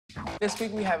This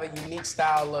week we have a unique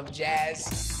style of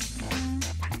jazz.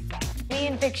 Me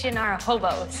and Fiction are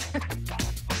hobos.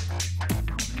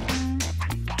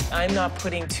 I'm not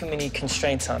putting too many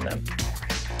constraints on them.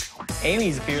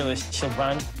 Amy's fearless. She'll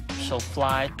run, she'll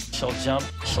fly, she'll jump,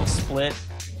 she'll split,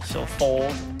 she'll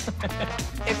fold.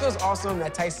 It feels awesome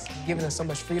that Tice is giving us so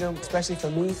much freedom, especially for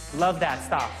me. Love that.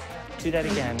 Stop. Do that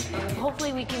again.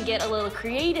 Hopefully we can get a little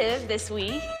creative this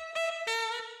week.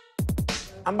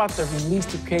 I'm about to release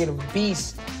the creative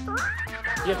beast.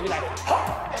 You have to be like,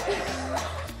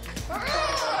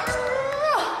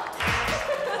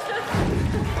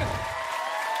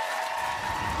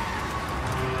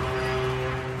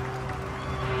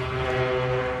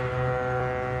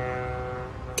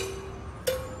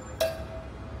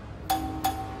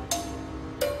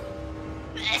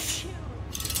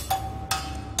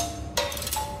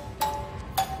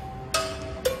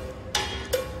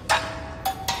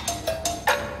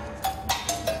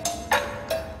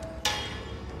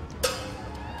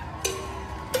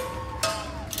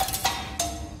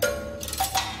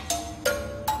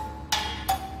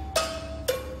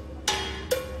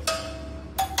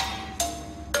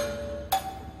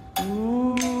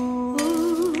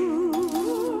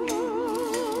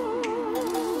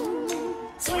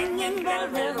 Swinging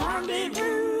velvet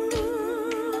rendezvous,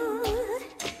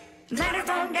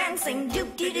 marathon dancing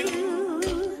doo-dee-doo,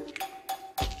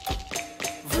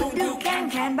 voodoo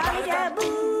can body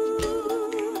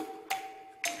taboo,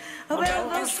 a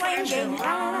velvet swinging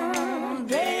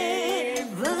rendezvous.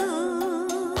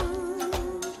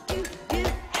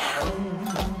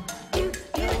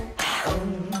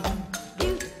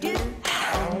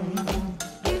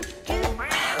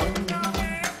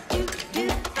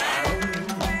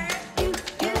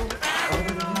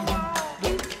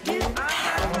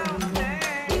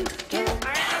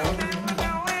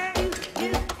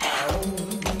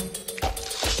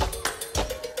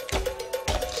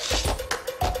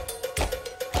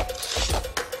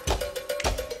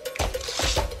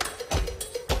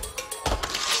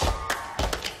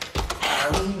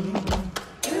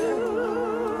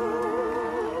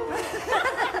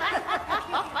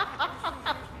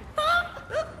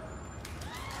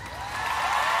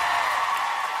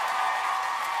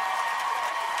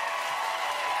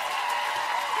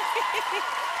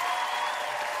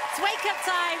 It's wake-up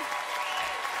time.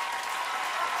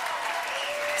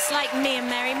 It's like me and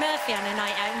Mary Murphy on a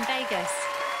night out in Vegas.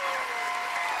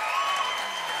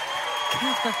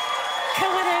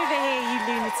 Come on over here, you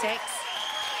lunatics.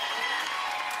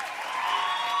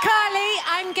 Carly,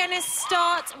 I'm going to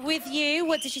start with you.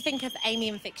 What did you think of Amy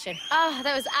and Fiction? Oh,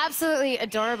 that was absolutely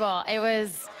adorable. It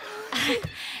was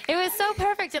so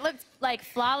perfect. It looked like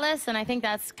flawless, and I think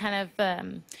that's kind of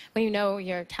when you know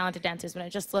you're talented dancers, when it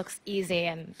just looks easy,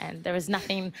 and there was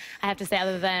nothing I have to say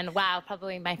other than, wow,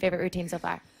 probably my favorite routine so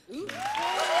far. Favorite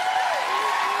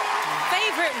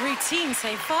routine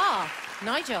so far?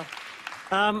 Nigel?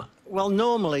 Well,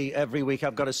 normally every week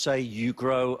I've got to say you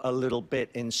grow a little bit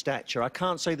in stature. I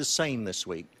can't say the same this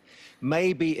week.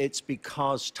 Maybe it's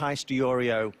because Tice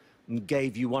Diorio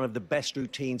gave you one of the best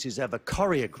routines he's ever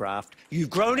choreographed. You've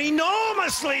grown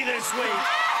enormously this week.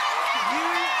 You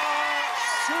are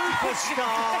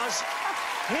superstars.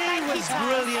 He was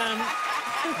brilliant.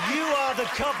 You are the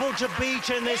couple to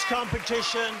beat in this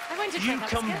competition. You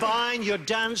combine your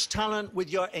dance talent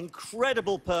with your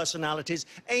incredible personalities.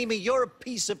 Amy, you're a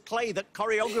piece of clay that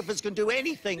choreographers can do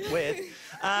anything with.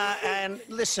 And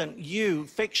listen, you,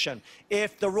 Fiction,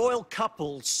 if the royal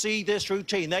couple see this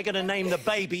routine, they're going to name the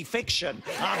baby Fiction.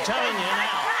 I'm telling you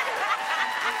now.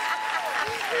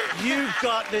 You've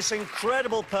got this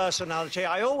incredible personality.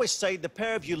 I always say the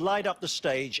pair of you light up the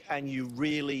stage, and you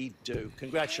really do.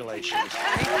 Congratulations.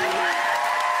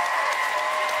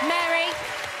 Mary?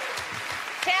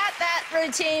 Kat, that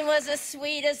routine was as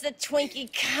sweet as the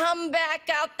Twinkie comeback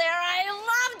out there. I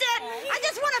loved it. I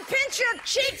just want to pinch your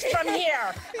cheeks from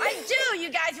here. I do. You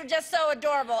guys were just so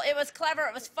adorable. It was clever.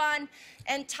 It was fun.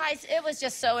 And Tice, it was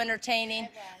just so entertaining.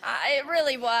 It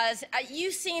really was.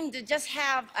 You seemed to just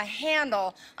have a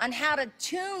handle on how to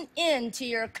tune in to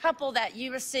your couple that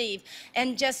you receive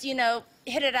and just, you know,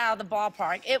 hit it out of the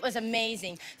ballpark. It was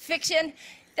amazing. Fiction,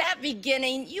 that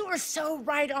beginning, you were so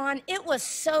right on. It was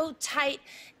so tight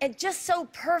and just so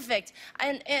perfect.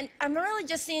 And I'm really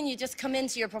just seeing you just come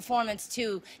into your performance,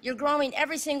 too. You're growing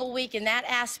every single week in that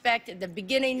aspect. At the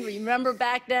beginning, remember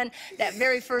back then, that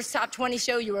very first Top 20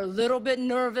 show, you were a little bit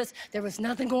nervous. There was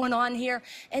nothing going on here.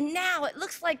 And now it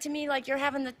looks like to me like you're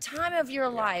having the time of your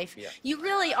life. Yeah. You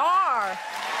really are.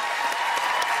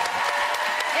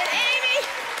 And Amy,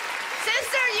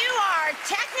 sister, you are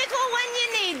technical when you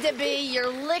need need to be,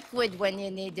 you're liquid when you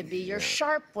need to be, you're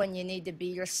sharp when you need to be,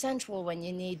 you're sensual when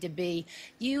you need to be.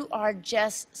 You are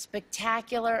just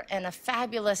spectacular and a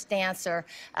fabulous dancer.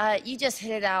 You just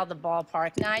hit it out of the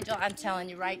ballpark. Nigel, I'm telling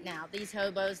you right now, these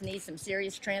hobos need some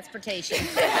serious transportation.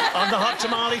 On the hot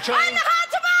tamale train. On the hot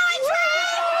tamale train!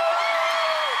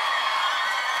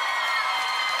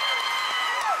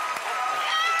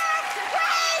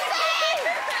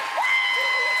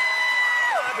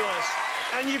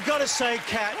 And you've got to say,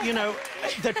 Kat, you know,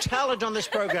 the talent on this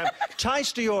program,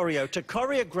 Tice DiOrio, to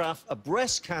choreograph a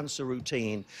breast cancer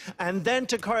routine and then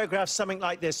to choreograph something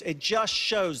like this, it just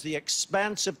shows the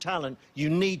expansive talent you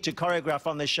need to choreograph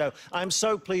on this show. I'm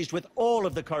so pleased with all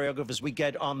of the choreographers we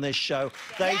get on this show.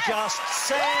 They just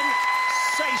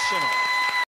sensational.